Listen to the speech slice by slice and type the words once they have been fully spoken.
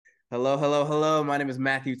Hello, hello, hello. My name is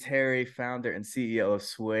Matthew Terry, founder and CEO of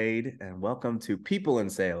Suade, and welcome to People in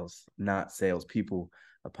Sales, Not Salespeople,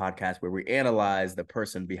 a podcast where we analyze the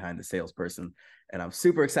person behind the salesperson. And I'm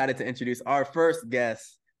super excited to introduce our first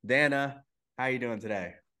guest, Dana. How are you doing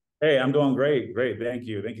today? Hey, I'm doing great. Great. Thank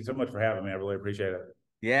you. Thank you so much for having me. I really appreciate it.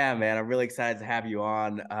 Yeah, man, I'm really excited to have you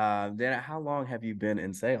on. Dana, how long have you been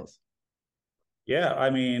in sales? Yeah, I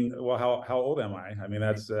mean, well, how old am I? I mean,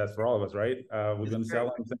 that's for all of us, right? We've Yes, been sir.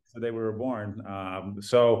 selling since the day we were born. I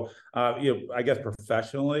guess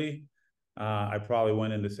professionally, I probably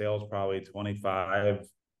went into sales probably 25,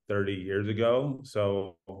 30 years ago.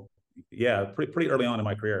 So yeah, pretty early on in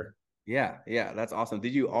my career. Yeah, yeah, that's awesome.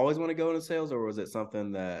 Did you always want to go into sales, or was it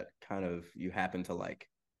something that kind of you happened to like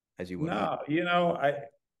as you went along?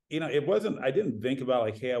 No, it wasn't, I didn't think about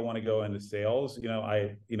like, hey, I want to go into sales.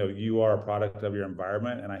 You are a product of your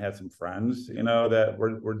environment. And I had some friends, that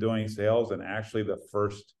were doing sales. And actually the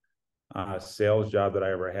first sales job that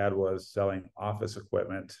I ever had was selling office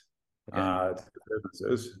equipment Okay. to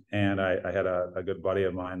businesses. And I had a good buddy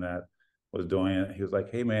of mine that was doing it. He was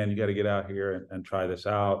like, hey man, you got to get out here and try this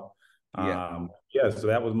out. Yeah. Yeah, so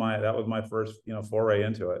that was my first foray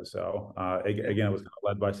into it. So Yeah. again, it was kind of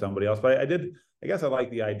led by somebody else, but I guess I like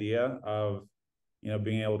the idea of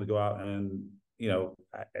being able to go out and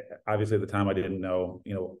obviously at the time I didn't know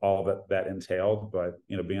all that entailed, but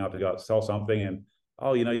being able to go out and sell something and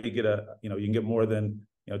you can get more than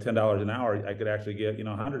 $10 an hour. I could actually get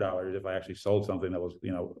 $100 if I actually sold something that was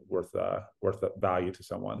worth the value to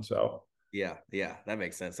someone. So Yeah, yeah, that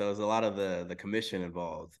makes sense. So there's a lot of the commission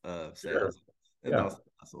involved of sure, sales. And yeah, also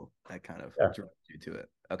hustle that kind of yeah, drew you to it.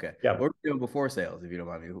 Okay. yeah. What were you doing before sales, if you don't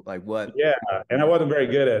mind me? Like what? Yeah, and I wasn't very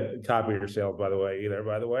good at copy sales, by the way, either.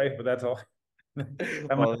 By the way, but that's all. That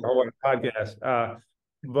might Well, be a whole other podcast.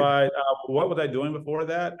 What was I doing before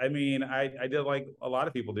that? I mean, I did like a lot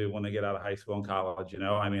of people do when they get out of high school and college.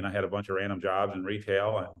 I mean, I had a bunch of random jobs in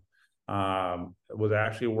retail and was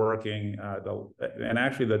actually working. And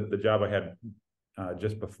actually, the job I had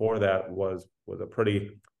just before that was a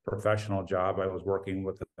pretty professional job. I was working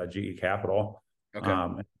with GE Capital okay.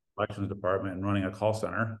 in the collections department and running a call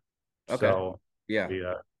center. Okay. So Yeah.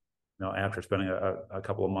 the after spending a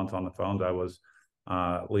couple of months on the phones, I was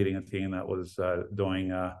leading a team that was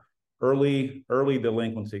doing early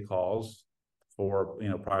delinquency calls for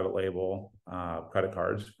private label credit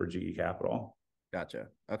cards for GE Capital. Gotcha.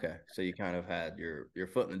 Okay. So you kind of had your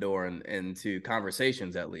foot in the door and into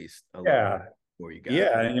conversations at least a little bit Yeah, before you got.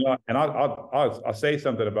 yeah, and and I'll say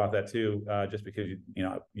something about that too, just because you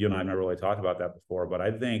and I have never really talked about that before, but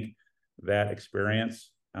I think that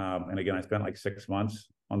experience, and again, I spent like 6 months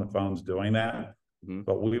on the phones doing that, Mhm.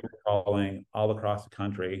 but we were calling all across the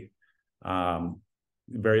country, um,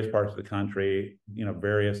 various parts of the country,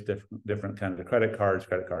 various different kinds of credit cards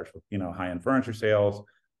for high end furniture sales,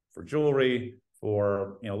 for jewelry,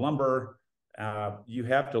 for lumber. You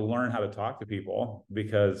have to learn how to talk to people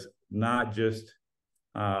because not just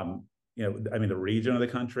I mean, the region of the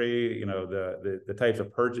country, the types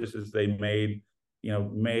of purchases they made,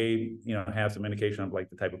 have some indication of like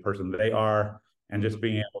the type of person they are, and Mhm. just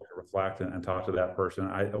being able to reflect and talk to that person,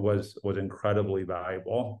 I was incredibly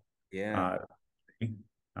valuable Yeah.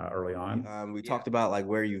 uh, early on. We talked about like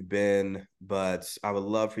where you've been, but I would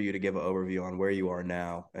love for you to give an overview on where you are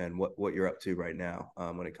now and what you're up to right now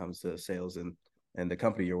when it comes to sales and the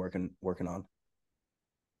company you're working on.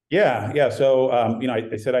 Yeah, yeah. So,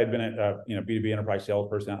 I said I'd been a B2B enterprise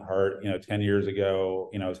salesperson at heart. 10 years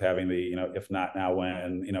ago, I was having the if not now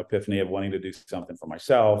when epiphany of wanting to do something for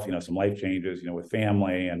myself. Some life changes, with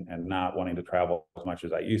family and not wanting to travel as much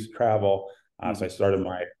as I used to travel. So Mhm.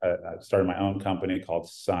 I started my own company called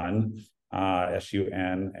Sun,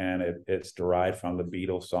 SUN, and it's derived from the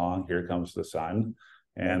Beatles song "Here Comes the Sun."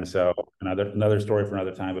 Okay. And so another story for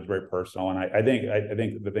another time, but it's very personal. And I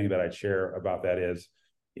think the thing that I'd share about that is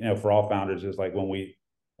for all founders is like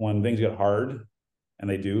when things get hard, and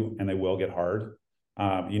they do, and they will get hard,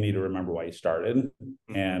 you need to remember why you started.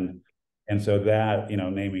 Mhm. And so that,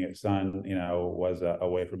 naming it Sun, was a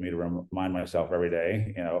way for me to remind myself every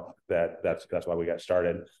day, that's why we got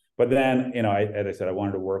started. But then, as I said, I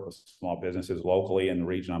wanted to work with small businesses locally in the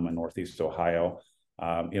region. I'm in Northeast Ohio.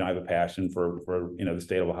 I have a passion for the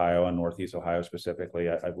state of Ohio and Northeast Ohio specifically.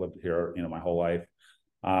 I've lived here, my whole life.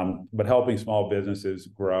 But helping small businesses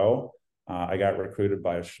grow. I got recruited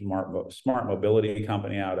by a smart mobility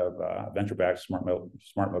company out of venture-backed smart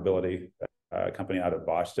mobility company out of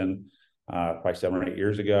Boston, probably 7 or 8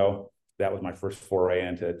 years ago. That was my first foray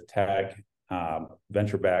into tech,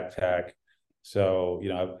 venture-backed tech. So,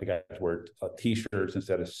 I got to wear t-shirts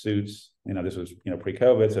instead of suits. This was,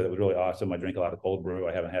 pre-COVID. So it was really awesome. I drink a lot of cold brew.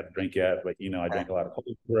 I haven't had a drink yet, but, I drink a lot of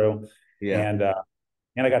cold brew. Yeah.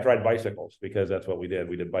 And I got to ride bicycles because that's what we did.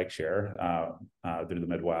 We did bike share through the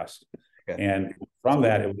Midwest. Okay. And from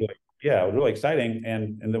that, it was really, it was really exciting.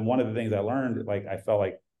 And then one of the things I learned, like I felt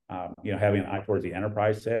like, having an eye towards the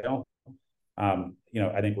enterprise sale,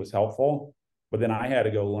 I think was helpful. But then I had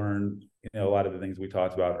to go learn, a lot of the things we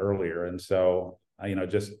talked about earlier. And so,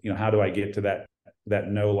 how do I get to that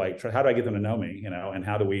know, like, how do I get them to know me, and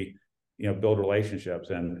how do we, build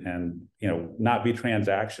relationships and, not be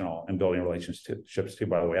transactional and building relationships too,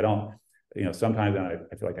 by the way. I don't, sometimes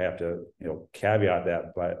I feel like I have to, caveat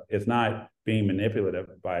that, but it's not being manipulative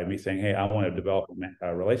by me saying, hey, I want to develop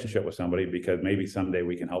a relationship with somebody because maybe someday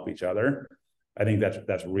we can help each other. I think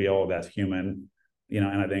that's real, that's human, and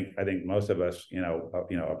I think most of us,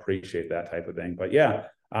 appreciate that type of thing. But yeah,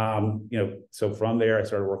 so from there, I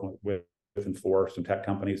started working with and for some tech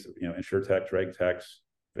companies, InsurTech, DregTech,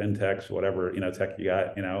 FinTech, whatever, tech you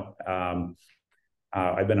got,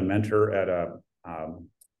 I've been a mentor at a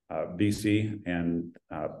VC and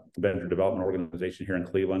venture development organization here in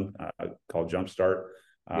Cleveland called Jumpstart.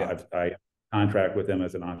 I contract with them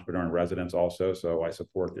as an entrepreneur in residence also, so I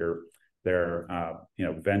support their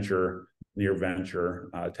venture, near venture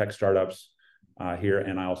tech startups here,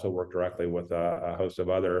 and I also work directly with a host of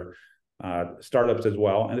other startups as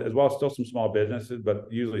well, and as well as still some small businesses, but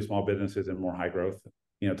usually small businesses in more high growth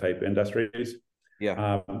type industries.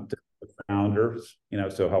 To founders,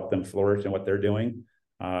 so help them flourish in what they're doing,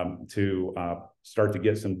 to start to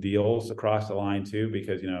get some deals across the line too,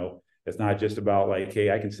 because it's not just about like,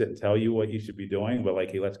 hey, I can sit and tell you what you should be doing, but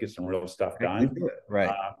like, hey, let's get some real stuff done.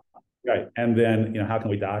 Right. Right. And then, how can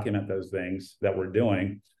we document those things that we're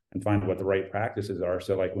doing and find what the right practices are?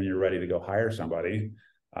 So like when you're ready to go hire somebody,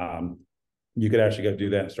 you could actually go do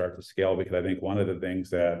that and start to scale. Because I think one of the things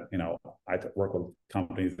that, I work with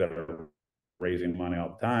companies that are raising money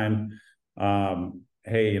all the time.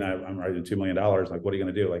 Hey, I'm raising $2 million. Like, what are you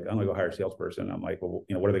going to do? Like, I'm going to go hire a salesperson. I'm like, well,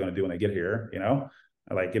 what are they going to do when they get here?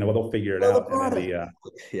 Like, well, they'll figure it out. And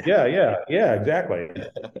then yeah, exactly.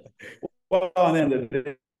 Well, and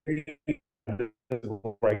then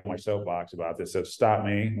break my soapbox about this. So stop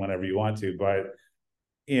me whenever you want to. But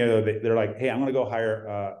they're like, hey, I'm going to go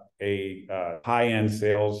hire a high-end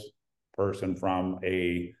sales person from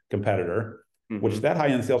a competitor, which that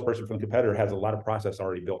high-end salesperson from the competitor has a lot of process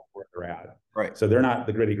already built where they're at. Right. So they're not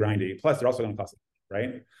the gritty, grindy. Plus, they're also going to cost,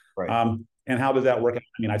 right? Right. And how does that work out?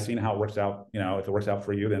 I mean, I've seen how it works out. If it works out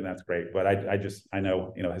for you, then that's great. But I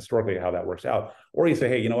know, historically how that works out. Or you say,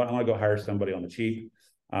 hey, what? I want to go hire somebody on the cheap.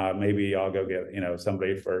 Maybe I'll go get,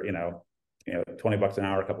 somebody for, $20 an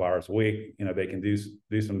hour, a couple hours a week. They can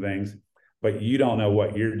do some things, but you don't know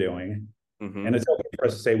what you're doing. And it's okay for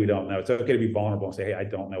us to say we don't know. It's okay to be vulnerable and say, hey, I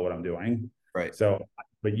don't know what I'm doing. Right. So,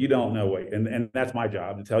 but you don't know what, and that's my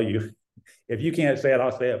job to tell you. If you can't say it,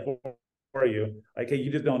 I'll say it for you. Like, hey,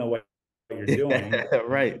 you just don't know what you're doing.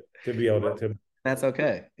 Right. To be able to. That's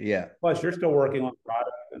okay. Yeah. Plus, you're still working on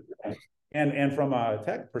product. And from a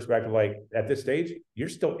tech perspective, like at this stage, you're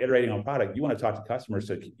still iterating on product. You want to talk to customers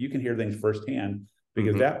so you can hear things firsthand,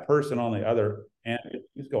 because that person on the other end, if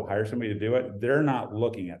you just go hire somebody to do it, they're not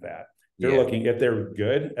looking at that. They're looking, if they're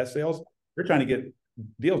good at sales, they're trying to get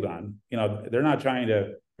deals done. They're not trying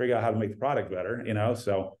to figure out how to make the product better,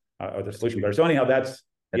 so or the solution better. So anyhow, that's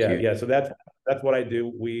So that's what I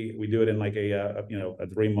do. We do it in like a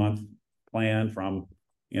 3-month plan from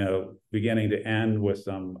beginning to end, with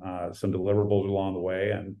some deliverables along the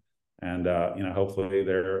way, and hopefully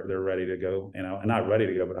they're ready to go, and not ready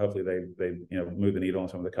to go, but hopefully they move the needle on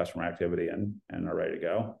some of the customer activity and are ready to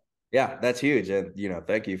go. Yeah, that's huge. And,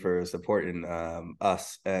 thank you for supporting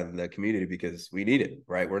us and the community, because we need it,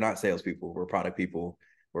 right? We're not salespeople. We're product people.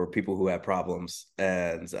 We're people who have problems,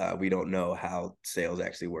 and we don't know how sales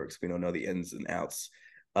actually works. We don't know the ins and outs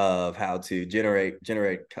of how to generate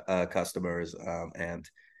customers and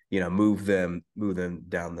move them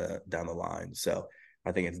down the line. So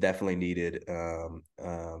I think it's definitely needed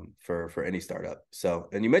for any startup. So,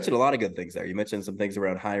 and you mentioned a lot of good things there. You mentioned some things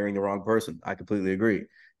around hiring the wrong person. I completely agree.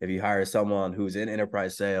 If you hire someone who's in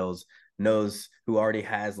enterprise sales, who already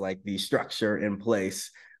has like the structure in place,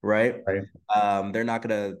 right? They're not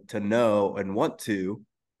going to know and want to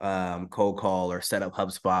cold call or set up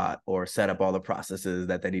HubSpot or set up all the processes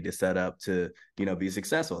that they need to set up to, be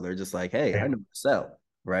successful. They're just like, hey, I know how to sell,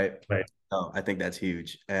 right? So I think that's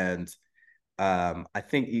huge. And I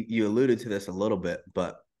think you alluded to this a little bit,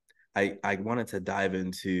 but I wanted to dive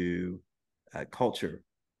into culture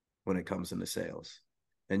when it comes into sales.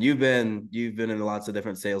 And you've been in lots of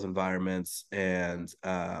different sales environments, and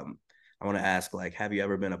I want to ask, like, have you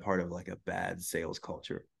ever been a part of like a bad sales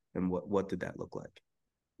culture, and what did that look like?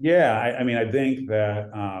 Yeah, I mean, I think that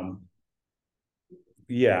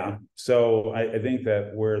yeah. So I think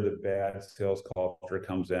that where the bad sales culture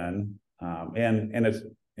comes in,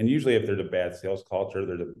 and usually if there's a bad sales culture,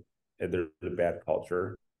 there's a bad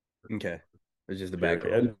culture. Okay, it's just a bad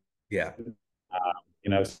culture. Period. Yeah. You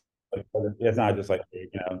know, it's not just like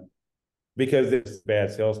because it's bad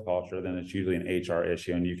sales culture, then it's usually an HR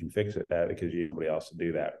issue, and you can fix it that because you have nobody else to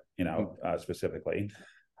do that. Specifically.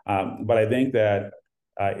 But I think that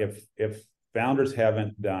if founders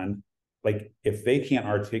haven't done, like, if they can't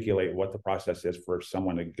articulate what the process is for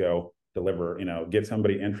someone to go deliver, get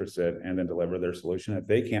somebody interested and then deliver their solution, if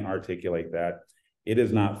they can't articulate that, it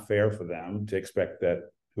is not fair for them to expect that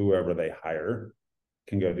whoever they hire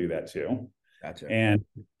can go do that too. Gotcha. And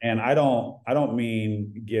I don't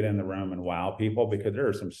mean get in the room and wow people, because there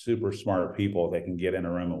are some super smart people that can get in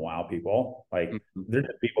a room and wow people. Like, Mhm. there's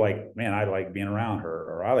people like, man, I like being around her,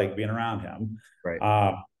 or I like being around him.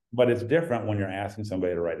 Right. But it's different when you're asking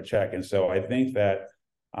somebody to write a check. And so I think that,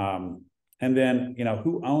 and then,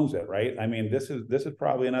 who owns it, right? I mean, this is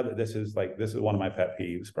probably this is one of my pet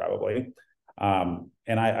peeves probably.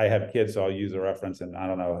 And I have kids, so I'll use a reference, and I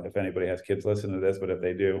don't know if anybody has kids listening to this, but if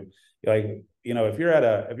they do, like, if you're at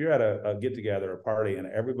a get together, a party, and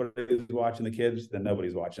everybody's watching the kids, then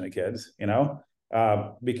nobody's watching the kids,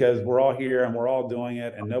 because we're all here and we're all doing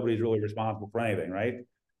it, and nobody's really responsible for anything, right?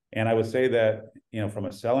 And I would say that, from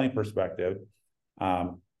a selling perspective,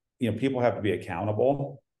 people have to be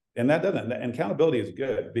accountable. And accountability is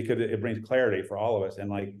good because it brings clarity for all of us. And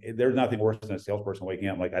like, there's nothing worse than a salesperson waking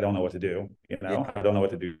up like, I don't know what to do. Yeah. I don't know what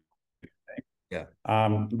to do. Yeah.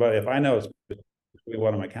 But if I know specifically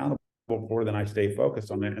what I'm accountable for, then I stay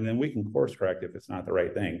focused on it, and then we can course correct if it's not the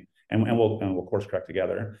right thing, and we'll course correct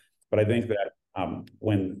together. But I think that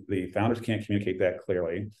when the founders can't communicate that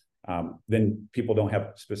clearly, then people don't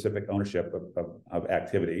have specific ownership of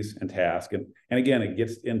activities and tasks, and again, it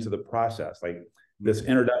gets into the process, like this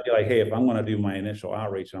introduction, like, hey, if I'm going to do my initial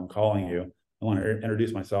outreach and I'm calling you, I want to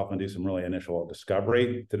introduce myself and do some really initial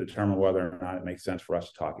discovery to determine whether or not it makes sense for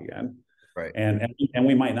us to talk again. Right. And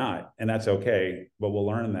we might not, and that's okay, but we'll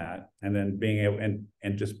learn that. And then being able and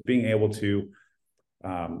just being able to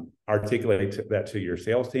articulate that to your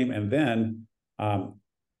sales team, and then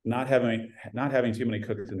not having too many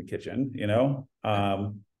cooks in the kitchen,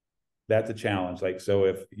 that's a challenge. Like, so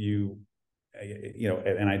if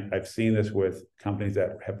and I've seen this with companies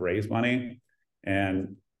that have raised money,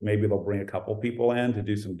 and maybe they'll bring a couple people in to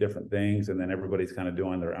do some different things, and then everybody's kind of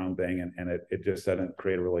doing their own thing, and it just doesn't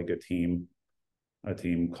create a really good team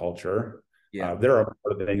culture. Yeah. There are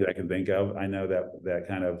other things I can think of. I know that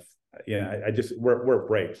kind of, I just where it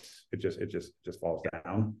breaks, it just falls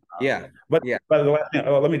down. Yeah. But Yeah. the last thing,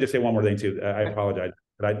 let me just say one more thing too. I apologize,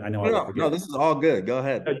 but I know I will forget. No, this is all good. Go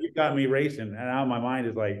ahead. You got me racing, and now my mind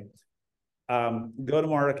is like, go to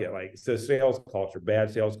market, like, so sales culture,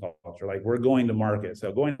 bad sales culture, like, we're going to market.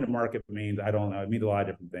 So going to market means, I don't know, it means a lot of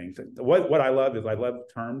different things. What I love is, I love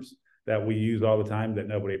terms that we use all the time that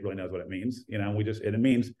nobody really knows what it means. It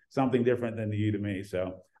means something different than you to me.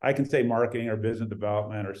 So I can say marketing or business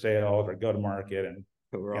development or sales or go to market, and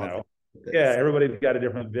everybody's got a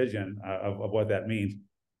different vision of what that means.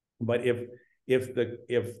 But if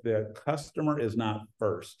the customer is not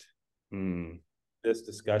first, this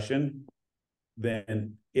discussion,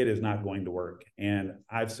 then it is not going to work. And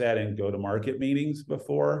I've sat in go-to-market meetings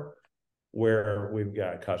before where we've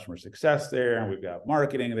got customer success there, and we've got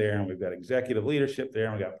marketing there, and we've got executive leadership there,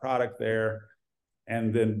 and we've got product there.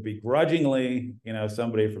 And then begrudgingly,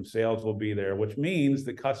 somebody from sales will be there, which means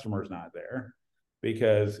the customer's not there,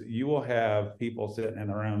 because you will have people sitting in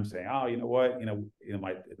the room saying, oh, you know what,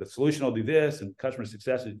 the solution will do this, and customer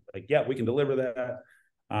success is like, yeah, we can deliver that.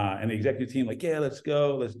 And the executive team, like, yeah, let's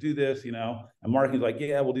go, let's do this, and marketing's like,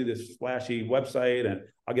 yeah, we'll do this flashy website, and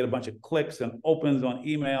I'll get a bunch of clicks and opens on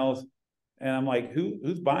emails. And I'm like,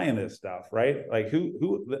 who's buying this stuff, right? Like,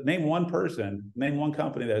 who name one person, name one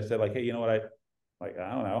company that said, like, hey, you know what, I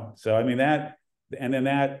don't know. So I mean, that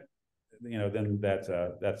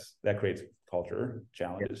creates culture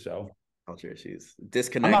challenges. So Culture issues, I'm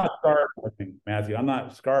disconnect. not scarred, Matthew. I'm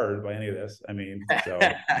not scarred by any of this. I mean, so my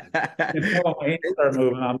hands start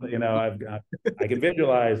moving. I can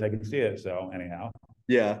visualize, I can see it. So anyhow,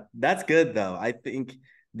 Yeah, that's good though. I think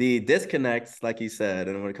the disconnects, like you said,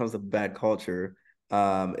 and when it comes to bad culture,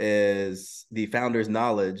 is the founder's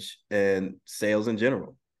knowledge and sales in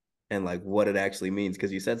general, and like what it actually means.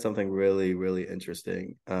 Because you said something really, really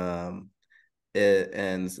interesting. And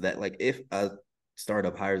that, like, if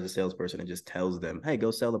startup hires a salesperson and just tells them, hey,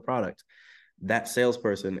 go sell the product, that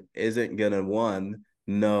salesperson isn't gonna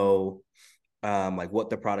know like what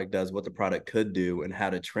the product does, what the product could do, and how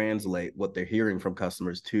to translate what they're hearing from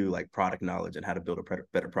customers to like product knowledge and how to build a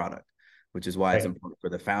better product, which is why it's Right. important for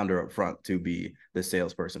the founder up front to be the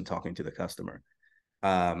salesperson talking to the customer.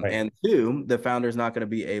 Right. And two, the founder is not going to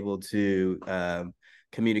be able to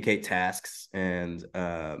communicate tasks and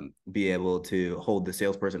be able to hold the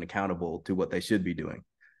salesperson accountable to what they should be doing.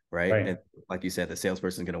 Right. Right. And like you said, the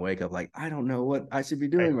salesperson is going to wake up like, I don't know what I should be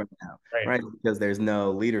Right. doing right now. Right. Right. Because there's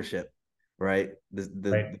no leadership. Right. Right.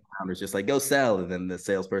 The founder's just like, go sell. And then the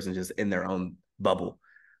salesperson just in their own bubble.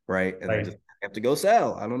 Right. And they're Right. just have to go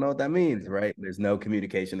sell. I don't know what that means. Right. There's no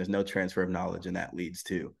communication, there's no transfer of knowledge. And that leads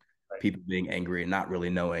to Right. people being angry and not really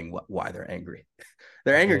knowing why they're angry.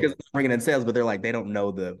 They're angry because Absolutely. they're bringing in sales, but they're like, they don't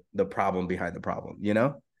know the problem behind the problem, you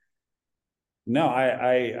know? No,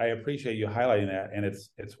 I appreciate you highlighting that, and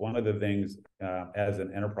it's one of the things as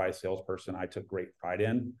an enterprise salesperson I took great pride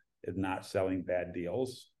in is not selling bad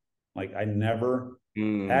deals. Like I never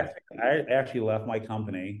Mm. actually I actually left my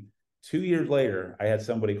company 2 years later. I had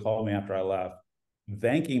somebody call me after I left,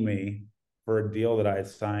 thanking me for a deal that I had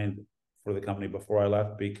signed for the company before I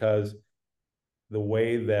left because the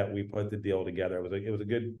way that we put the deal together it was a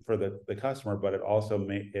good for the customer, but it also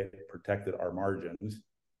made it protected our margins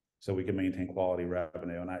so we can maintain quality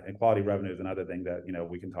revenue. And quality revenue is another thing that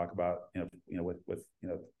we can talk about with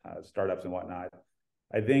startups and whatnot.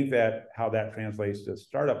 I think that how that translates to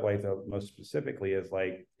startup life, though, most specifically, is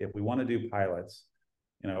like if we want to do pilots,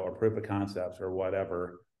 or proof of concepts or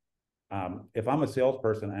whatever. If I'm a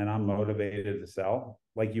salesperson and I'm motivated to sell,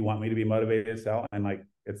 like you want me to be motivated to sell, and like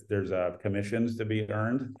there's commissions to be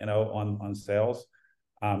earned, on sales.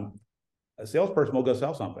 A salesperson will go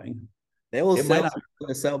sell something. They will It might sell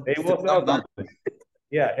not. sell They will sell something.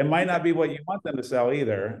 Yeah, it might not be what you want them to sell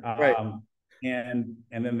either. right. And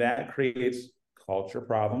then that creates culture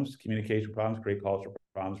problems, communication problems, create culture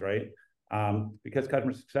problems, right? Because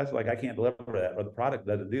customer success is like, I can't deliver that, or the product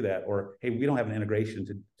doesn't do that, or hey, we don't have an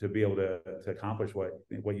integration to be able to accomplish what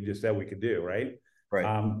you just said we could do, right? Right.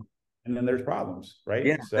 And then there's problems, Yeah. right?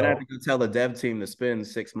 Then I have So to go tell the dev team to spend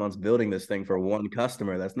 6 months building this thing for one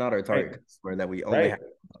customer. That's not our right, target customer that we only right, have.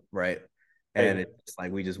 Right. And right. it's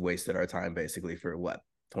like we just wasted our time basically for what,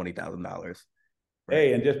 $20,000. Right.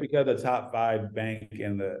 Hey, and just because the top 5 bank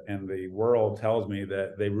in the world tells me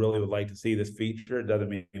that they really would like to see this feature, it doesn't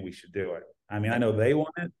mean we should do it. I mean, I know they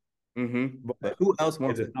want it, Mm-hmm. but But who else is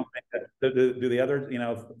wants it it? something that do the other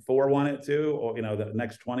 4 want it too, or the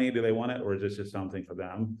next 20, do they want it, or is this just something for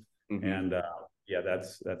them? Mm-hmm. And yeah,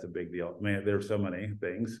 that's a big deal. Man, there's so many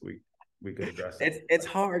things we could address that. It's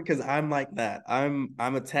hard because I'm like that. I'm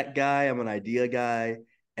a tech guy, I'm an idea guy,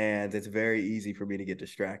 and it's very easy for me to get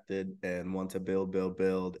distracted and want to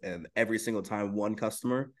build. And every single time one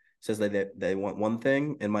customer says that they want one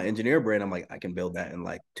thing in my engineer brain, I'm like, I can build that in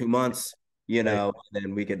like 2 months, Right,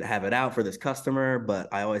 then we could have it out for this customer. But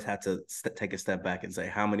I always have to take a step back and say,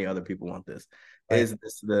 how many other people want this? right, Is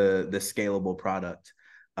this the scalable product?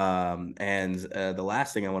 And the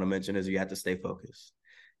last thing I want to mention is you have to stay focused.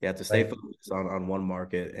 You have to stay right, focused on one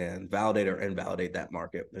market and validate or invalidate that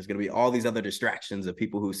market. There's going to be all these other distractions of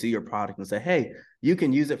people who see your product and say, hey, you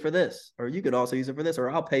can use it for this, or you could also use it for this, or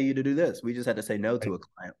I'll pay you to do this. We just had to say no right, to a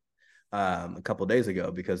client a couple of days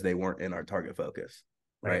ago because they weren't in our target focus.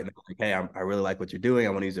 Right. right, And they're like, hey, I really like what you're doing. I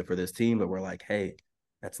want to use it for this team. But we're like, hey,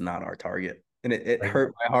 that's not our target. And it right,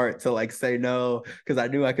 hurt my heart to like say no because I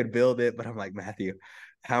knew I could build it. But I'm like, Matthew,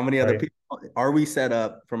 how many other right, people are we set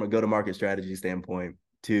up from a go-to-market strategy standpoint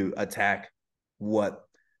to attack what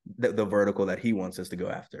the vertical that he wants us to go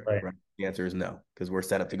after? right, Right. The answer is no, because we're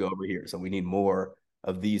set up to go over here. So we need more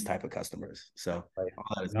of these type of customers. So right. all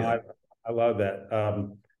that is No, good. I love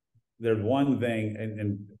that. There's one thing,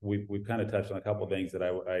 and we've kind of touched on a couple of things that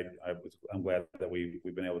I'm glad that we've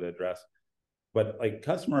been able to address. But like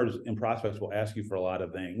customers and prospects will ask you for a lot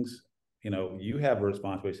of things. You have a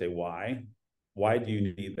responsibility to say why. Why do you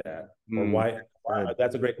need that? Or why Good.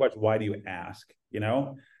 that's a great question. Why do you ask?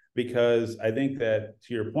 Because I think that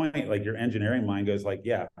to your point, like your engineering mind goes like,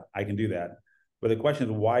 yeah, I can do that. But the question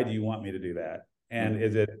is, why do you want me to do that?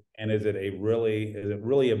 Mm. And is it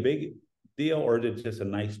really a big deal, or is it just a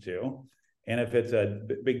nice to? And if it's a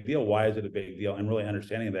big deal, why is it a big deal? And really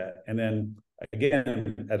understanding that. And then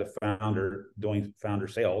again, as a founder doing founder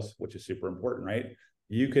sales, which is super important, right?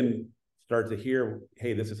 You can start to hear,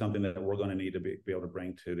 hey, this is something that we're going to need to be able to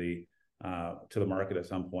bring to the market at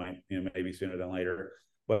some point, maybe sooner than later.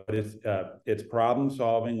 But it's problem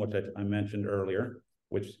solving, which I mentioned earlier,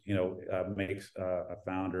 which makes a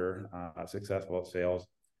founder successful at sales.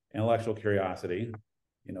 intellectual curiosity,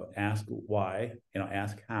 ask why,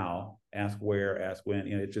 ask how, ask where, ask when,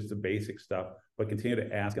 it's just the basic stuff, but continue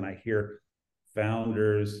to ask. And I hear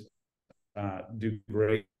founders do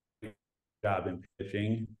great job in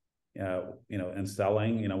pitching, and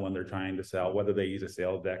selling, when they're trying to sell, whether they use a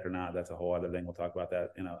sales deck or not, that's a whole other thing. We'll talk about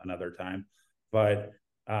that, another time. But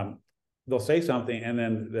they'll say something, and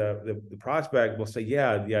then the prospect will say,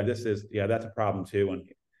 yeah, that's a problem too.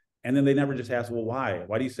 And then they never just ask, well, why?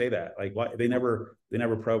 Why do you say that? Like, why? They never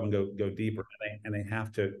probe and go deeper. And they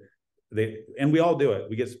have to. And we all do it.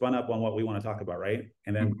 We get spun up on what we want to talk about, right?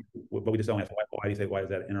 And then, but we just don't ask why do you say, why is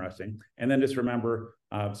that interesting? And then just remember,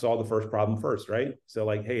 solve the first problem first, right? So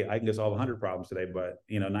like, hey, I can just solve 100 problems today, but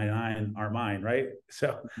 99 aren't mine, right?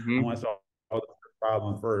 So I want to solve the first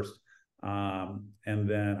problem first. And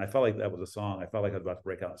then I felt like that was a song. I felt like I was about to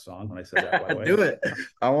break out a song when I said that, by the way. Do it.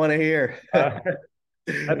 I want to hear.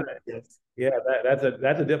 Yeah, that's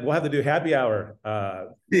a we'll have to do happy hour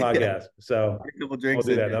podcast. So we'll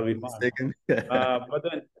do that. That'll be fun. But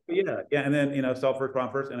then and then solve first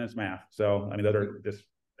problem first, and then it's math. So I mean, those are just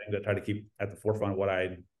things that try to keep at the forefront of what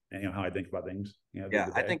how I think about things. Yeah,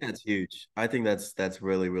 I think that's huge. I think that's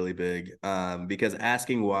really, really big. Because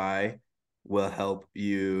asking why will help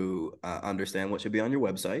you understand what should be on your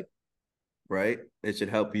website. Right? It should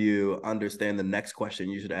help you understand the next question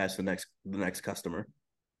you should ask the next customer.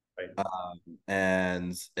 Right.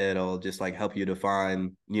 And it'll just like help you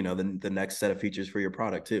define, the next set of features for your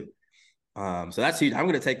product too. So that's huge. I'm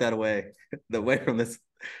going to take that away from this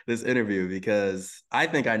interview, because I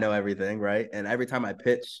think I know everything, right? And every time I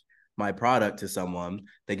pitch my product to someone,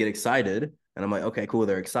 they get excited, and I'm like, okay, cool.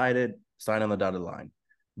 They're excited. Sign on the dotted line.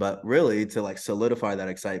 But really, to like solidify that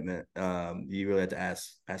excitement, you really have to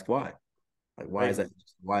ask why. Like,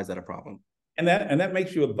 why is that a problem? And that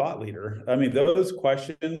makes you a thought leader. I mean, those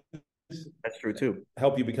questions, that's true too,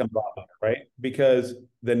 help you become thought leader, right? Because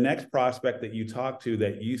the next prospect that you talk to,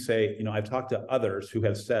 that you say, I've talked to others who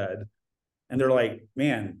have said, and they're like,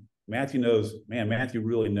 man, Matthew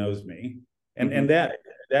really knows me. And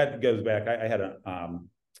that goes back. I had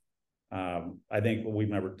I think we've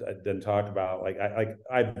never done talk about, like,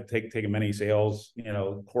 I've taken many sales,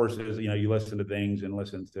 courses, you listen to things and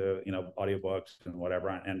listen to, audiobooks and whatever.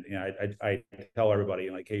 And, I tell everybody,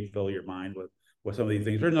 like, hey, fill your mind with some of these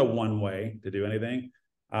things. There's no one way to do anything.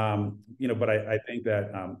 But I think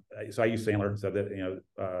that, so I use Sandler, so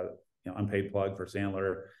that, unpaid plug for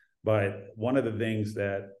Sandler. But one of the things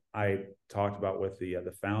that I talked about with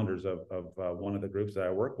the founders of one of the groups that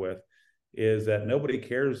I work with is that nobody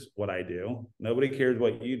cares what I do. Nobody cares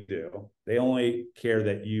what you do. They only care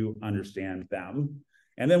that you understand them.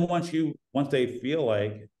 And then once they feel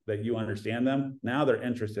like that you understand them, now they're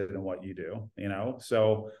interested in what you do,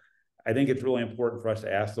 So I think it's really important for us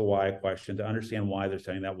to ask the why question, to understand why they're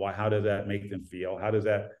saying that. Why? How does that make them feel? How does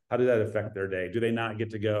that affect their day? Do they not get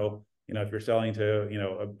to go, if you're selling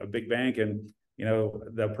to, a big bank, and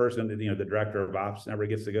the person, the director of ops never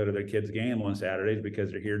gets to go to their kid's game on Saturdays because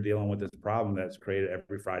they're here dealing with this problem that's created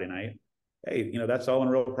every Friday night. Hey, that's solving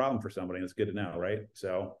a real problem for somebody. And it's good to know, right?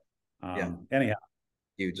 So, anyhow,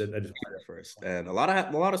 huge. First, and a lot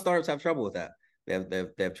of startups have trouble with that.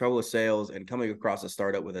 They have trouble with sales, and coming across a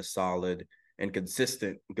startup with a solid and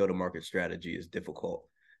consistent go-to-market strategy is difficult.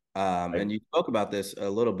 And you spoke about this a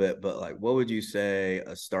little bit, but like, what would you say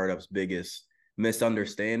a startup's biggest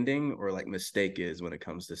misunderstanding or like mistake is when it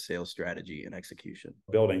comes to sales strategy and execution?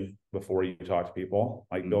 Building before you talk to people,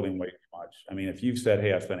 like building way too much. I mean, if you've said,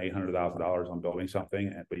 hey, I spent $800,000 on building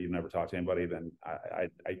something, but you've never talked to anybody, then I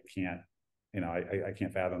can't, I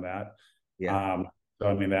can't fathom that. Yeah. So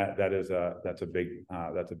I mean, that's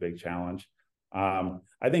a big challenge.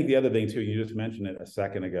 I think the other thing too, you just mentioned it a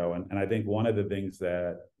second ago, and I think one of the things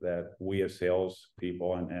that we as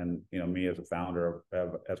salespeople and me as a founder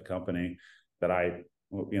of a company that I,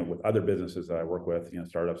 with other businesses that I work with,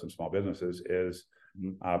 startups and small businesses, is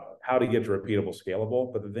how to get to repeatable,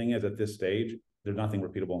 scalable. But the thing is, at this stage, there's nothing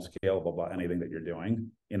repeatable and scalable about anything that you're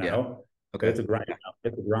doing. Yeah. Okay. It's a grind.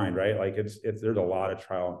 It's a grind, right? Like there's a lot of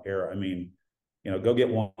trial and error. I mean, go get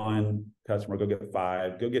one customer, go get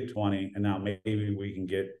 5, go get 20, and now maybe we can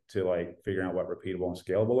get to like figuring out what repeatable and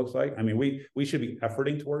scalable looks like. I mean, we should be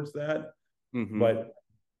efforting towards that, but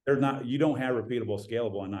you don't have repeatable,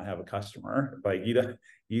 scalable and not have a customer. Like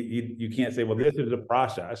you can't say, well, this is a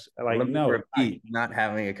process. Like, no, not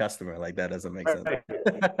having a customer, like that doesn't make sense.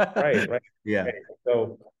 Right. Yeah. Okay.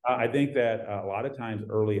 So I think that a lot of times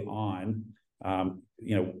early on,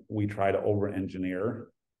 we try to over-engineer.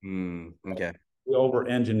 Okay. We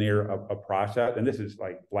over-engineer a process, and this is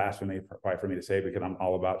like blasphemy probably for me to say, because I'm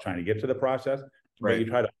all about trying to get to the process. Right. But you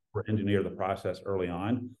try to over-engineer the process early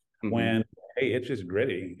on. Mm-hmm. when, hey, it's just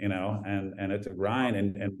gritty, and it's a grind.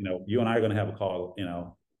 And you and I are going to have a call,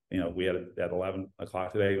 we had it at 11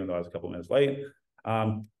 o'clock today, even though I was a couple of minutes late.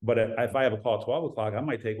 But if I have a call at 12 o'clock, I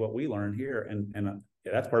might take what we learned here, and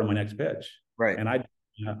that's part of my next pitch. Right. And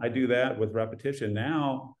I do that with repetition.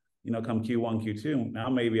 Now, come Q1, Q2, now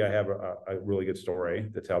maybe I have a really good story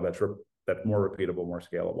to tell that's more repeatable, more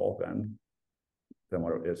scalable than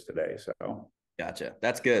what it is today. So Gotcha.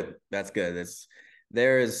 That's good. That's good.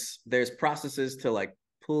 There's processes to like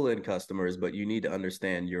pull in customers, but you need to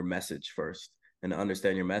understand your message first. And to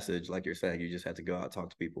understand your message, like you're saying, you just have to go out, talk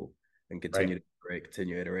to people, and continue right.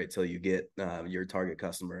 to iterate till you get your target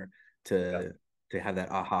customer to have that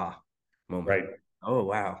aha moment. Right. Oh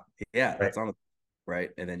wow, yeah, Right. that's on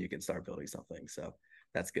right, and then you can start building something. So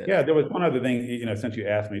that's good. Yeah, there was one other thing, since you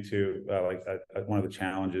asked me to, one of the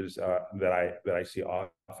challenges that I see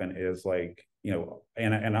often is like,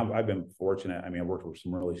 and I've been fortunate. I mean, I worked with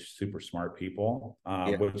some really super smart people,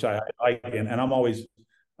 Yeah. which I like, and I'm always,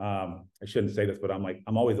 I shouldn't say this, but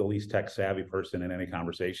I'm always the least tech savvy person in any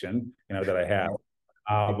conversation, that I have.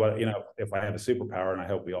 But if I have a superpower, and I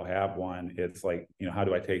hope we all have one, it's like, how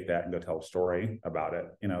do I take that and go tell a story about it?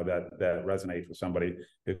 That resonates with somebody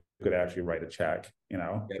who could actually write a check,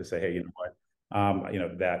 to say, hey, you know what,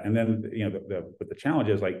 that, and then but the challenge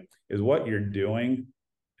is like, is what you're doing,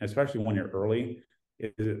 especially when you're early,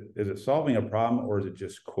 is it solving a problem, or is it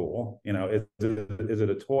just cool? Is it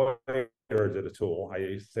a toy, or is it a tool? I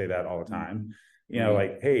used to say that all the time.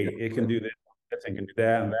 Like, hey, it can do this and can do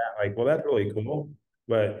that and that. Like, well, that's really cool,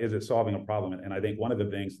 but is it solving a problem? And I think one of the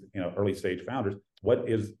things, early stage founders, what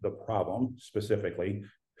is the problem specifically?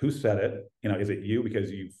 Who said it? Is it you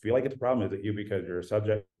because you feel like it's a problem? Is it you because you're a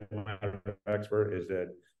subject matter expert? Is it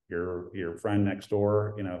your friend next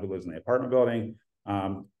door, who lives in the apartment building?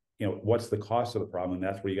 What's the cost of the problem? And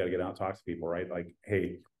that's where you got to get out and talk to people, right? Like,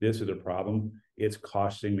 hey, this is a problem. It's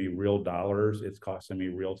costing me real dollars. It's costing me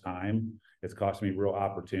real time. It's costing me real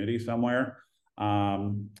opportunity somewhere.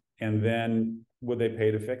 And then would they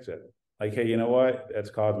pay to fix it? Like, hey, you know what? It's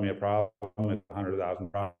caused me a problem. It's 100,000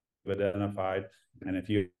 problems identified. And if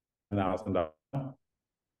you $1,000,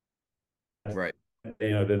 Right.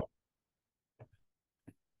 then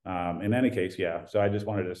in any case, yeah. So I just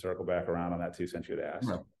wanted to circle back around on that too, since you'd asked.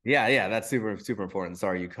 Yeah, that's super, super important.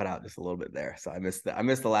 Sorry, you cut out just a little bit there, so I missed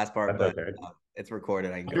the last part, That's but okay. it's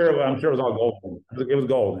recorded. I can go. I'm sure it was all gold. It was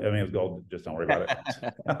gold. I mean, it was gold. Just don't worry about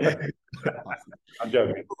it. I'm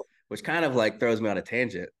joking. Which kind of like throws me on a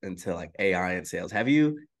tangent into like AI and sales. Have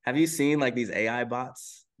you seen like these AI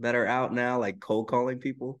bots that are out now, like cold calling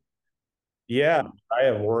people? Yeah, I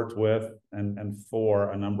have worked with and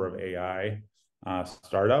for a number of AI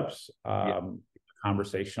startups,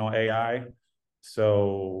 conversational AI.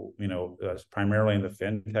 So, that's primarily in the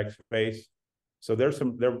fintech space. So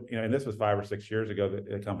and this was 5 or 6 years ago,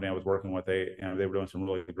 the company I was working with, they were doing some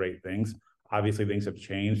really great things. Obviously, things have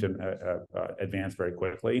changed and advanced very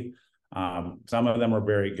quickly. Some of them are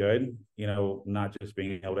very good, not just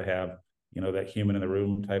being able to have, that human in the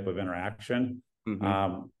room type of interaction.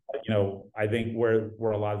 Mm-hmm. I think where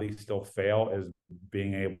a lot of these still fail is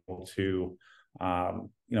being able to,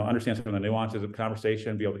 understand some of the nuances of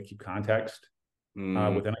conversation, be able to keep context within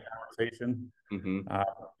a conversation.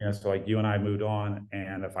 Mm-hmm. So like you and I moved on,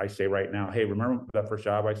 and if I say right now, hey, remember that first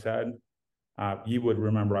job I said, you would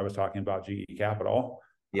remember I was talking about GE Capital.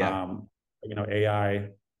 Yeah. AI,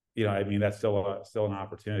 I mean, that's still an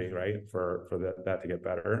opportunity, right, for that to get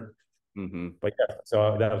better. Mm-hmm. But yeah,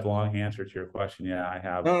 so that was a long answer to your question. Yeah, I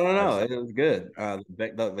have. No, it was good.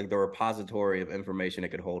 Like the repository of information it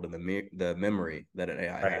could hold in the memory that an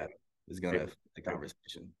AI has is going to affect the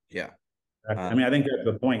conversation. Yeah. I mean, I think that's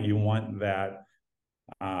the point. You want that.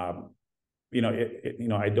 I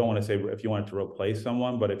don't want to say if you want it to replace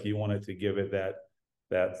someone, but if you wanted to give it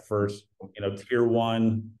that first, tier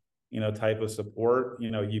one, type of support,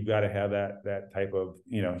 you've got to have that type of,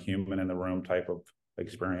 human in the room type of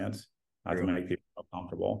experience to make people feel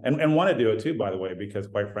comfortable and want to do it too, by the way, because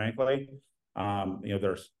quite frankly,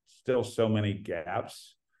 there's still so many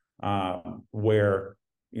gaps where,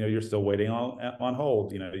 you're still waiting on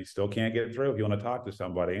hold. You still can't get through if you want to talk to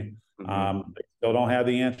somebody. Mm-hmm. They still don't have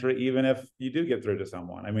the answer, even if you do get through to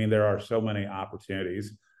someone. I mean, there are so many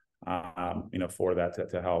opportunities, for that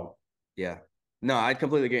to help. Yeah, no, I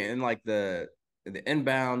completely agree. In like the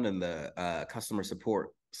inbound and the customer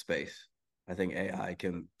support space, I think AI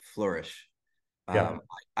can flourish.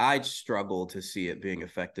 I struggle to see it being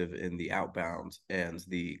effective in the outbound and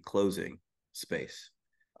the closing space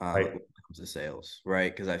when it comes to sales,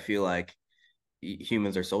 right? Because I feel like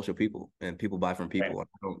humans are social people and people buy from people.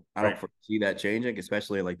 I don't foresee that changing,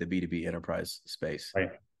 especially in like the B2B enterprise space. Right.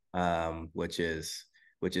 which is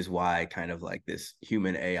why kind of like this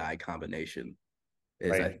human AI combination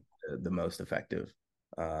is I Right. think the most effective.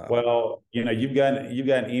 Well, you've gotten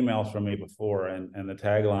emails from me before, and the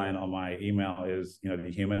tagline on my email is, the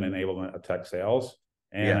human enablement of tech sales.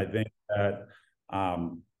 And Yeah, I think that,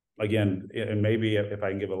 um, again, and maybe if I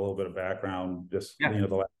can give a little bit of background, just yeah.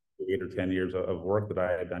 the last 8 or 10 years of work that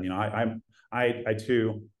I had done. I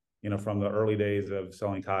too, from the early days of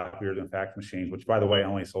selling copiers and fax machines, which by the way, I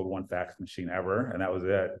only sold one fax machine ever, and that was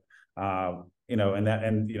it.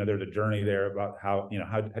 There's a journey there about how do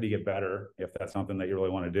you get better if that's something that you really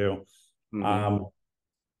want to do. Mm-hmm. Um,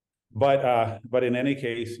 but in any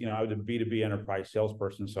case, I was a B2B enterprise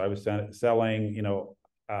salesperson, so I was selling,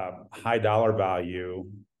 high dollar value,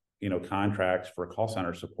 contracts for call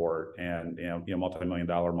center support and multi-million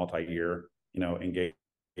dollar, multi-year,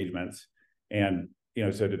 engagements. And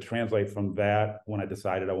so to translate from that, when I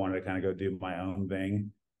decided I wanted to kind of go do my own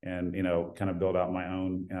thing and kind of build out my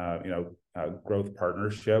own growth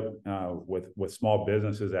partnership with small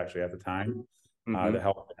businesses actually at the time, Mm-hmm. to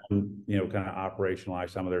help them, kind of operationalize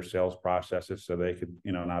some of their sales processes so they could,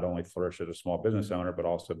 not only flourish as a small business owner, but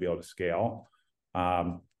also be able to scale.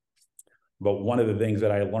 But one of the things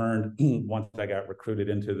that I learned once I got recruited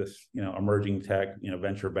into this, emerging tech,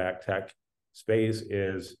 venture-backed tech space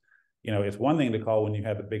is, it's one thing to call when you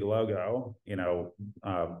have the big logo,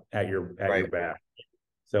 at your Right. back.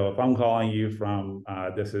 So if I'm calling you from,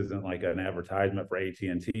 this isn't like an advertisement for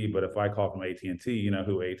AT&T, but if I call from AT&T, you know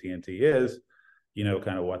who AT&T is,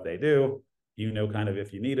 kind of what they do, kind of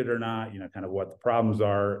if you need it or not, kind of what the problems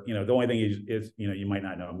are. The only thing is you might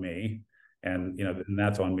not know me, and and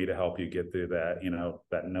that's on me to help you get through that,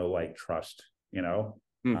 that know, like, trust,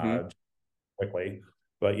 Mm-hmm. quickly.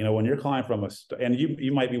 But when you're calling from and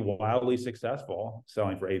you might be wildly successful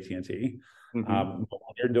selling for AT&T, Mm-hmm. but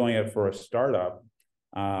when you're doing it for a startup,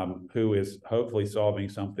 who is hopefully solving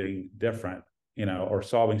something different, or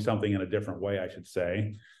solving something in a different way, I should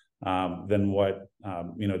say, than what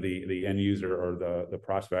the end user or the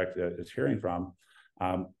prospect is hearing from.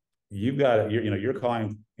 You're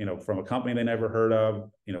calling from a company they never heard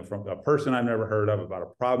of, from a person I've never heard of, about a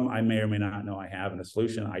problem I may or may not know I have, and a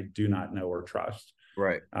solution I do not know or trust.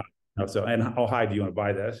 Right. And how high do you want to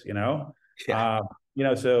buy this? Yeah.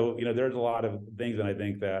 So there's a lot of things, and I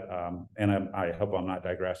think that, and I hope I'm not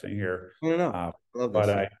digressing here, No, no, no. I love but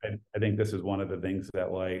this. I think this is one of the things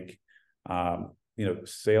that, like,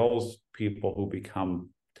 sales people who become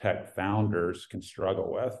tech founders can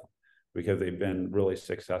struggle with, because they've been really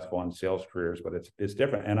successful in sales careers, but it's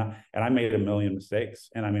different. And I made a million mistakes,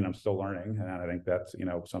 and I mean, I'm still learning, and I think that's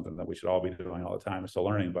something that we should all be doing all the time, is still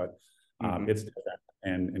learning. But Mm-hmm. it's different,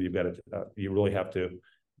 and you've got to you really have to,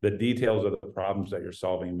 the details of the problems that you're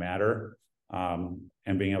solving matter, and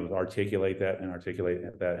being able to articulate that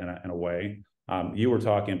in a way. You were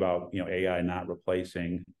talking about AI not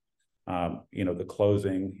replacing the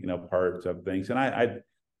closing parts of things, and I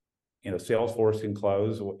Salesforce can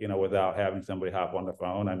close without having somebody hop on the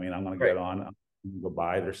phone. I mean, I'm going to Right. get on, go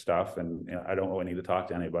buy their stuff, and I don't really need to talk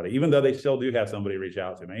to anybody, even though they still do have somebody reach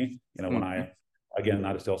out to me, when Mm-hmm. I, again,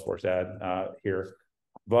 not a Salesforce ad here,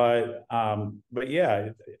 but yeah,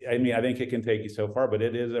 I mean, I think it can take you so far, but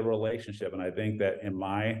it is a relationship. And I think that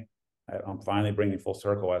I'm finally bringing full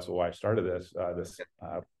circle as to why I started this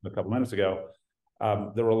a couple minutes ago.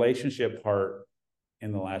 The relationship part,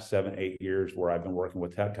 in the last 7-8 years where I've been working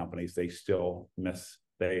with tech companies, they still miss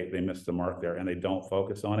the mark there, and they don't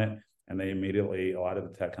focus on it. And they immediately, a lot of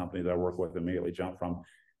the tech companies I work with immediately jump from,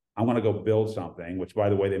 I'm going to go build something, which, by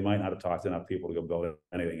the way, they might not have talked to enough people to go build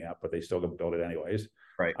anything yet, but they still go build it anyways.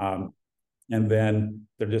 Right. And then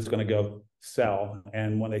they're just going to go sell.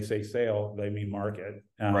 And when they say sale, they mean market.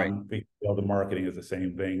 Right. Because the marketing is the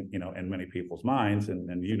same thing, in many people's minds.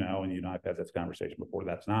 And I've had this conversation before.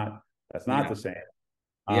 That's not Yeah. the same.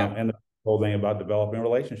 Yeah. And the whole thing about developing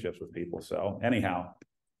relationships with people. So anyhow,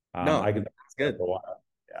 No, I can that's good. for a while.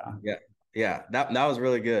 Yeah. Yeah. Yeah. That was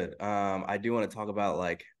really good. I do want to talk about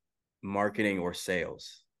like marketing or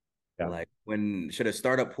sales. Yeah. Like, when should a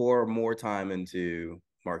startup pour more time into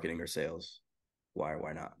marketing or sales? Why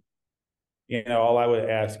not? All I would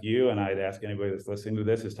ask you, and I'd ask anybody that's listening to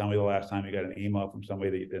this, is tell me the last time you got an email from somebody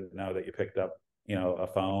that you didn't know, that you picked up, a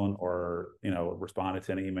phone, or, responded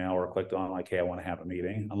to an email, or clicked on, like, hey, I want to have a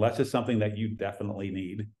meeting, unless it's something that you definitely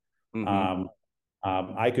need. Mm-hmm. Um,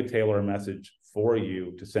 I could tailor a message for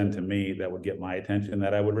you to send to me that would get my attention,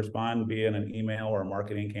 that I would respond via an email or a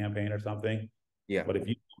marketing campaign or something. Yeah. But if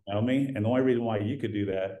you know me, and the only reason why you could do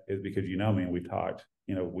that is because you know me and we've talked.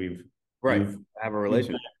 Right. You've Have a you've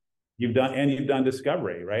relationship. you've done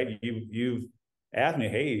discovery, right? You've asked me,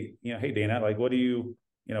 hey, hey Dana, like, what do you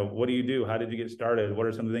what do you do? How did you get started? What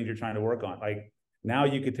are some of the things you're trying to work on? Like now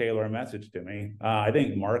you could tailor a message to me. I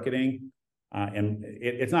think marketing, and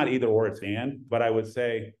it's not either or, it's and, but I would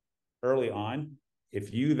say early on,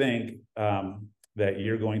 if you think that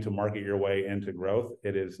you're going to market your way into growth,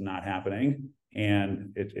 it is not happening.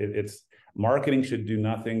 And it's marketing should do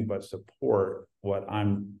nothing but support what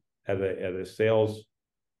I'm as a sales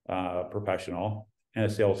professional and a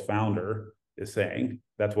sales founder is saying.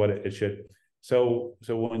 That's what it should. So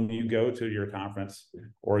when you go to your conference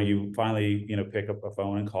or you finally, pick up a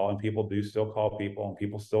phone and call, and people do still call people and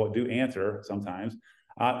people still do answer sometimes.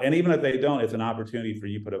 And even if they don't, it's an opportunity for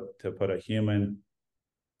you to put a human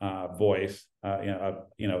voice.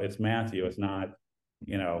 It's Matthew. It's not,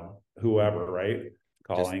 whoever, right?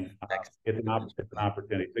 Calling. It's an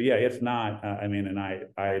opportunity. So yeah, it's not.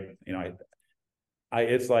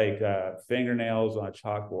 It's like fingernails on a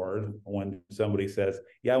chalkboard when somebody says,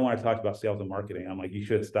 "Yeah, I want to talk about sales and marketing." I'm like, you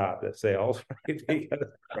should stop at sales, right?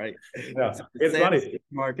 Right. It's funny.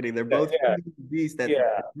 Marketing. They're both beasts that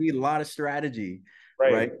need a lot of strategy,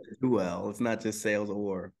 right? To do well. It's not just sales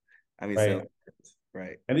sales.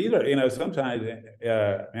 Right. And sometimes,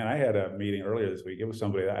 man, I had a meeting earlier this week. It was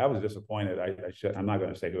somebody that I was disappointed. I'm not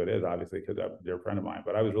going to say who it is, obviously, because they're a friend of mine,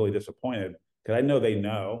 but I was really disappointed because I know they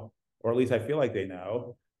know, or at least I feel like they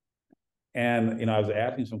know. And, I was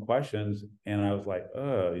asking some questions and I was like,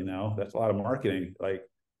 oh, that's a lot of marketing. Like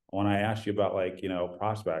when I asked you about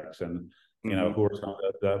prospects and, who are some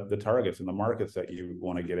of the targets and the markets that you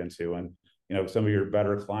want to get into, and, some of your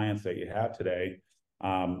better clients that you have today,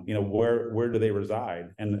 where do they reside?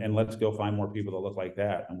 And let's go find more people that look like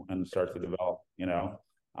that and start to develop,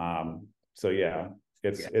 so yeah,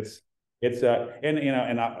 it's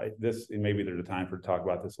this, maybe there's a time for talk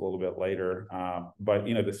about this a little bit later. But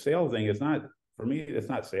the sales thing is not, for me, it's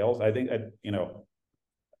not sales. I think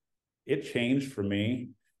it changed for me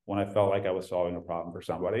when I felt like I was solving a problem for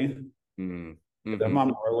somebody. If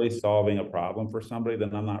I'm really solving a problem for somebody,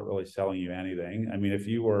 then I'm not really selling you anything. I mean, if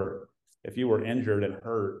you were injured and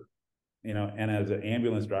hurt, and as an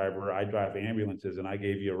ambulance driver, I drive ambulances, and I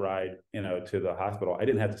gave you a ride, to the hospital. I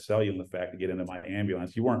didn't have to sell you on the fact to get into my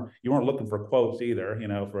ambulance. You weren't looking for quotes either,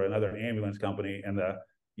 for another ambulance company. And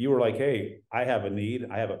you were like, hey, I have a need,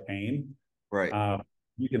 I have a pain. Right.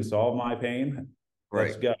 You can solve my pain.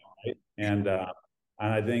 Let's go. Right? And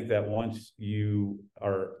I think that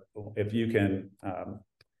if you can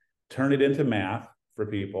turn it into math for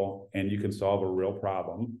people, and you can solve a real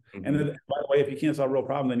problem. And then, by the way, if you can't solve a real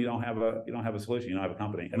problem, then you don't have a solution. You don't have a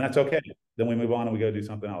company, and that's okay. Then we move on and we go do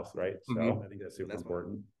something else, right? So I think that's super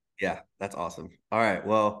important. Yeah, that's awesome. All right,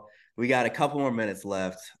 well, we got a couple more minutes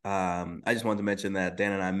left. I just wanted to mention that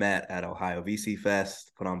Dan and I met at Ohio VC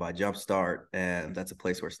Fest, put on by Jumpstart, and that's a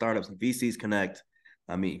place where startups and VCs connect,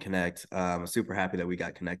 meet and connect. I'm super happy that we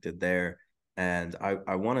got connected there, and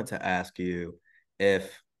I wanted to ask you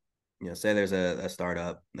if, say there's a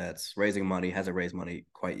startup that's raising money, hasn't raised money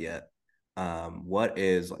quite yet. What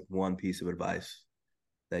is one piece of advice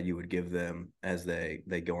that you would give them as they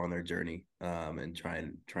go on their journey and try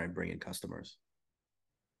and bring in customers?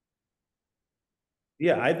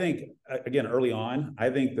 Yeah, I think, again, early on, I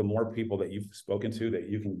think the more people that you've spoken to that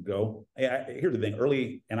you can go. Here's the thing,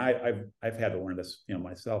 early, and I've had to learn this,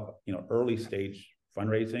 myself. Early stage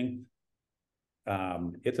fundraising,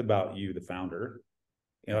 it's about you, the founder.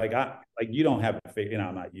 You don't have it,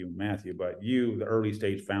 not you, Matthew, but you, the early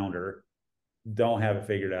stage founder, don't have it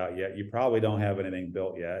figured out yet. You probably don't have anything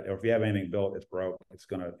built yet. Or if you have anything built, it's broke. It's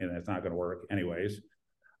not gonna work anyways.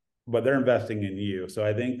 But they're investing in you. So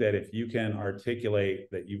I think that if you can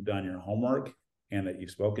articulate that you've done your homework and that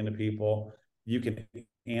you've spoken to people, you can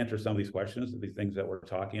answer some of these questions, these things that we're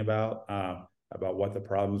talking about what the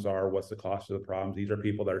problems are, what's the cost of the problems. These are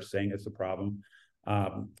people that are saying it's a problem.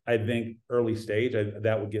 I think early stage,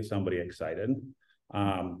 that would get somebody excited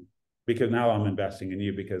because now I'm investing in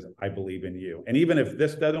you because I believe in you. And even if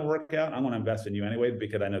this doesn't work out, I'm going to invest in you anyway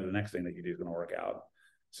because I know the next thing that you do is going to work out.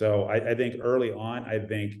 So I think early on,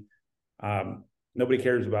 nobody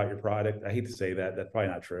cares about your product. I hate to say that. That's probably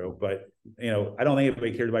not true. But, I don't think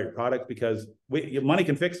anybody cares about your product because money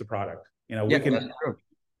can fix the product. We can. That's true.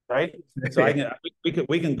 Right. So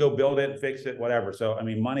we can go build it, fix it, whatever. So,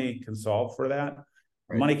 money can solve for that.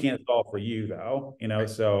 Right. Money can't solve for you though, right.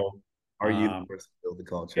 So are you the person to build the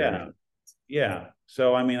culture? Yeah.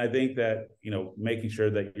 So, I think that, making sure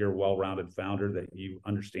that you're a well-rounded founder, that you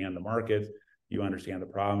understand the market, you understand the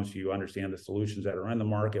problems, you understand the solutions that are in the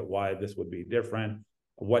market, why this would be different,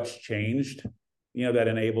 what's changed, that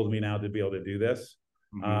enables me now to be able to do this.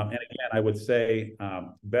 And again, I would say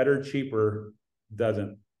better, cheaper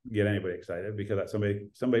doesn't get anybody excited because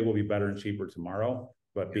somebody will be better and cheaper tomorrow.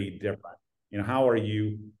 but be different. You know, how are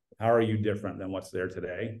you different than what's there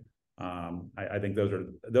today? I think those are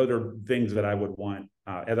things that I would want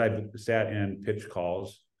as I've sat in pitch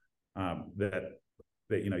calls that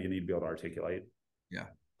you know you need to be able to articulate. Yeah.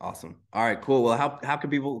 Awesome. All right, cool. Well, how can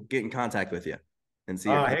people get in contact with you and see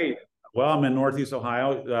your Hey, well, I'm in Northeast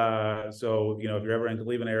Ohio, so you know if you're ever in the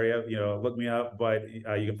Cleveland area, you know look me up. But you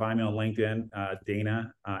can find me on LinkedIn,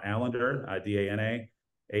 Dana Allender, Dana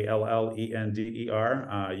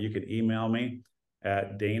Allender. You can email me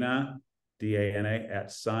at Dana at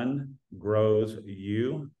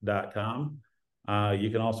sungrowsu.com. You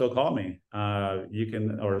can also call me. You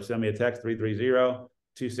can or send me a text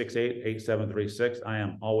 330-268-8736. I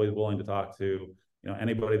am always willing to talk to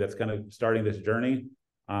anybody that's kind of starting this journey.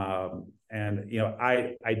 And you know,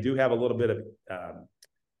 I do have a little bit of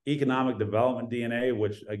economic development DNA,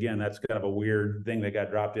 which again, that's kind of a weird thing that got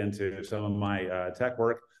dropped into some of my tech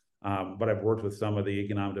work. But I've worked with some of the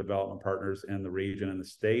economic development partners in the region and the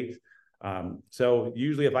state. So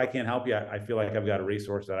usually if I can't help you, I feel like I've got a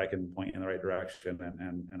resource that I can point you in the right direction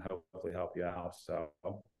and hopefully help you out. So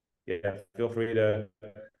yeah, feel free to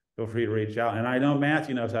reach out. And I know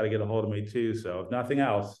Matthew knows how to get a hold of me too. So if nothing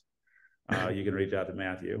else, you can reach out to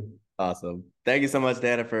Matthew. Awesome. Thank you so much,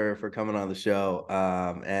 Dana, for coming on the show.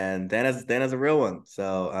 And Dana's a real one.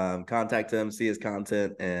 So contact him, see his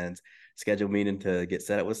content, and schedule a meeting to get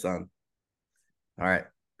set up with Sun. All right.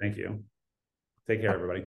 Thank you. Take care, everybody.